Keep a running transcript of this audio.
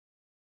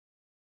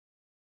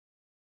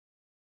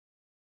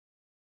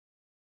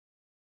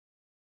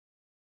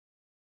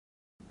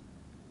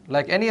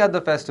Like any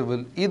other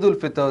festival,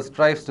 Eid-Ul-Fitr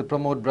strives to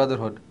promote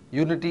brotherhood,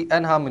 unity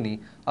and harmony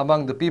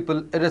among the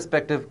people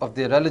irrespective of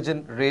their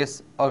religion,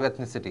 race or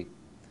ethnicity.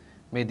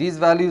 May these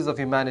values of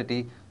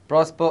humanity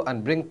prosper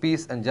and bring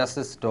peace and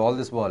justice to all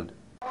this world.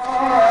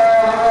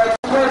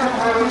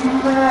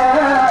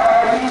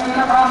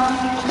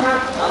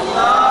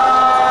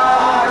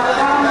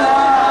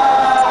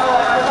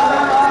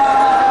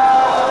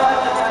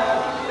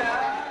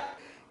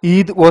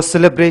 Eid was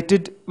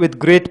celebrated with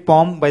great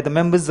pomp by the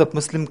members of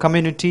Muslim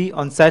community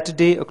on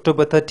Saturday,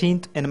 October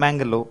 13th in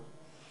Mangalore.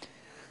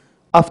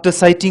 After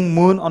sighting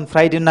moon on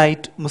Friday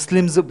night,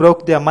 Muslims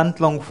broke their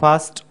month-long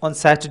fast on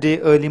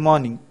Saturday early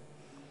morning.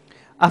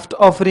 After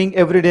offering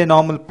everyday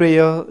normal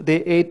prayer,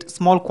 they ate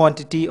small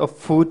quantity of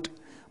food,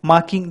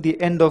 marking the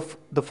end of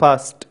the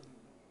fast.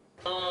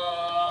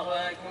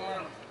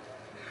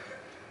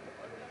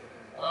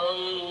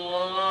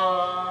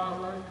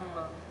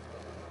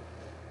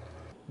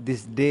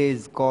 This day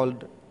is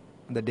called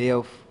the Day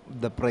of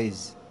the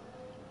Praise.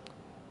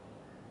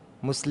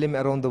 Muslim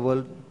around the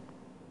world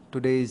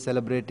today is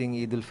celebrating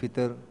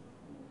Eid-Ul-Fitr.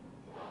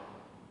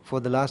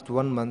 For the last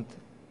 1 month,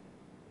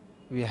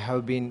 we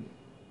have been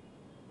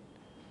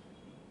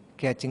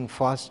catching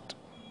fast.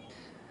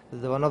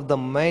 One of the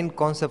main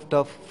concept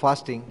of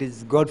fasting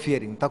is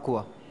God-fearing,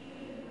 taqwa.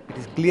 It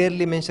is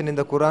clearly mentioned in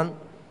the Quran.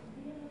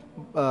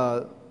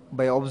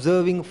 By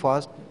observing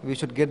fast, we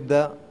should get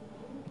the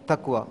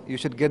taqwa. You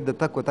should get the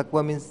taqwa.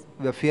 Taqwa means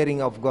the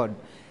fearing of God.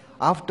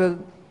 After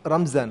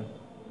Ramzan,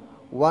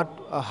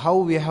 how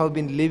we have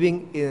been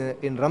living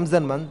in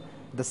Ramzan month,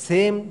 the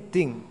same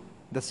thing,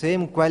 the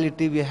same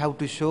quality we have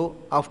to show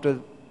after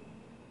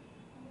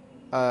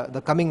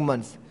the coming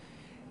months.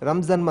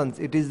 Ramzan month,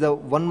 it is the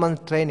 1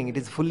 month training, it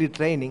is fully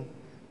training.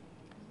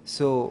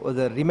 So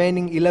the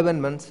remaining 11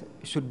 months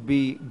should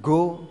be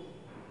go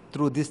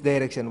through this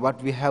direction,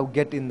 what we have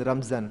get in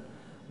Ramzan.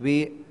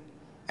 We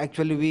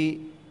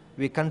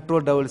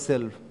controlled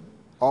ourselves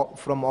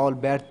from all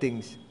bad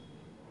things.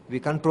 We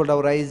controlled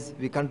our eyes,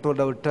 we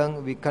controlled our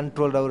tongue, we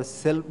controlled our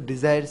self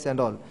desires and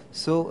all.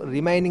 So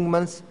remaining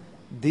months,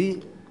 this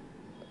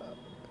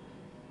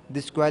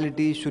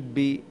quality should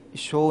be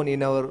shown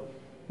in our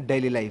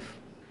daily life.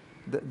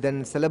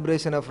 Then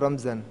celebration of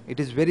Ramzan, it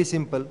is very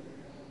simple.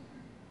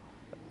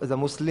 The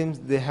Muslims,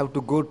 they have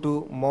to go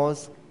to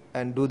mosque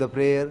and do the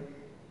prayer,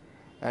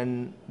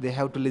 and they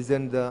have to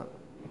listen the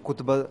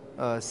khutbah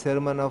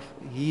sermon of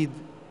Eid.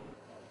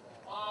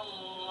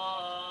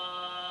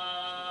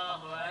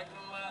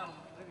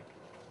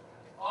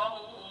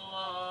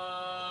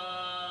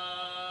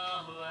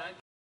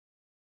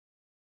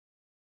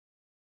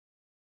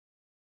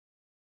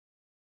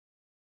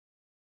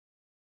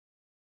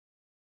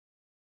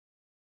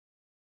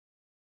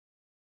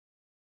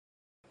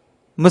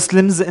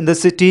 Muslims in the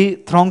city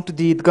thronged to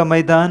the Eidgah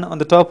Maidan on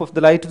the top of the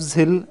Lighthouse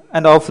Hill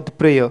and offered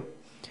prayer.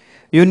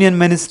 Union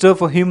Minister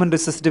for Human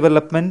Resource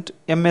Development,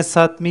 M.S.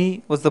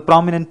 Satmi, was the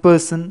prominent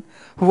person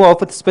who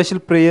offered special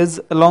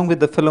prayers along with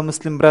the fellow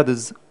Muslim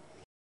brothers.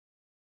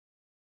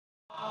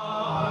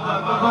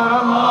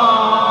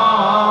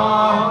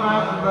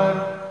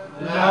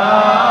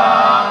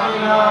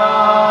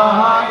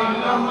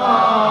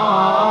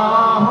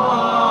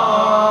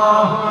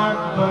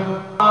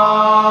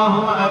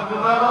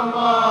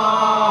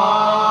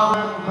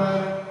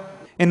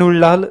 In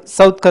Ullal,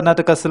 South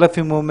Karnataka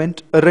Salafi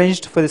movement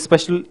arranged for a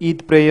special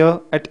Eid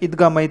prayer at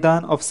Eidgah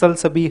Maidan of Sal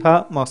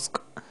Sabiha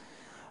Mosque.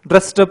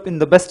 Dressed up in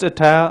the best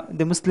attire,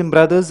 the Muslim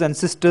brothers and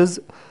sisters,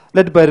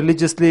 led by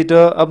religious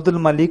leader Abdul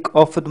Malik,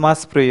 offered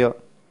mass prayer.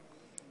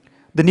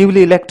 The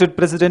newly elected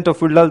president of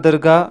Ullal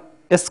Dargah,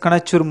 S.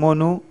 Kanachur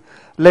Monu,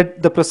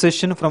 led the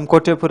procession from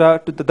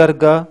Kotepura to the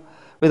Dargah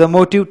with a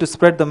motive to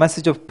spread the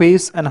message of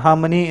peace and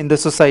harmony in the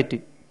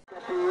society.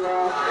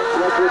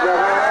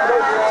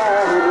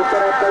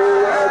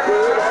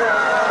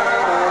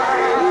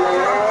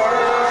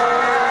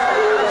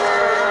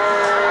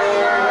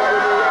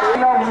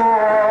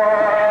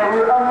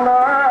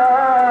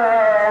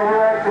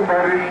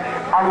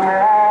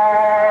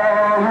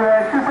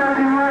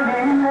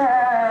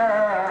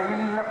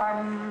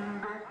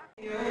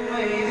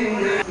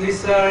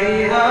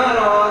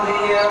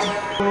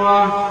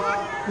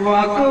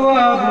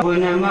 وأكواب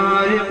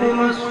ونمارق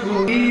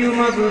مسفوي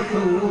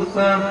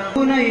مبثوثة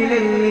إلى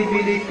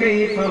الإبل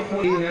كيف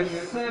خلق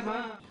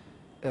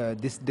السماء.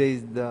 This day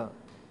is the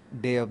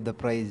day of the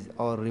prize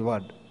or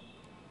reward.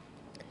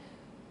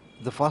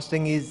 The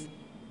fasting is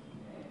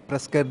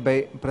prescribed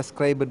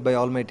by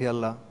Almighty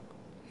Allah.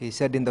 He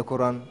said in the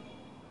Quran,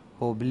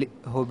 "O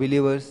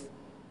believers,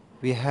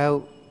 we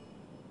have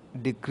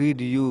decreed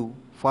you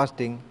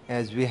fasting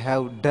as we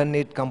have done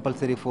it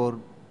compulsory for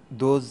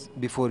those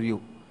before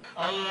you."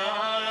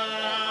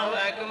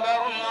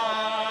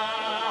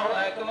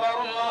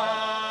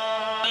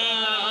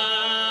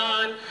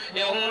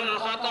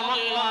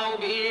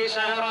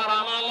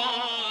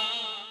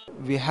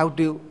 We have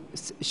to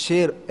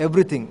share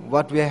everything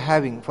what we are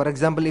having. For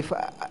example, if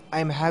I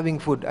am having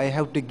food, I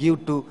have to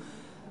give to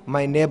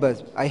my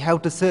neighbors. I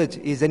have to search,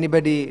 is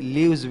anybody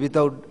lives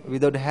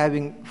without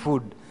having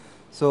food?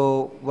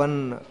 So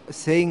one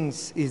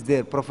sayings is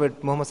there.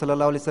 Prophet Muhammad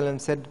sallallahu alaihi wasallam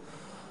said,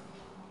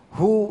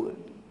 who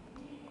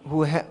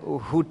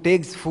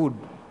takes food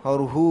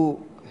or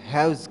who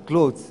has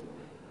clothes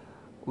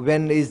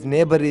when his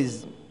neighbor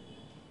is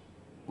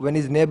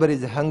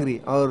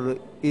hungry or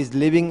is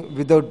living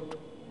without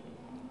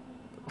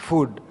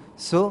food,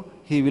 so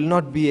he will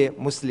not be a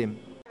Muslim.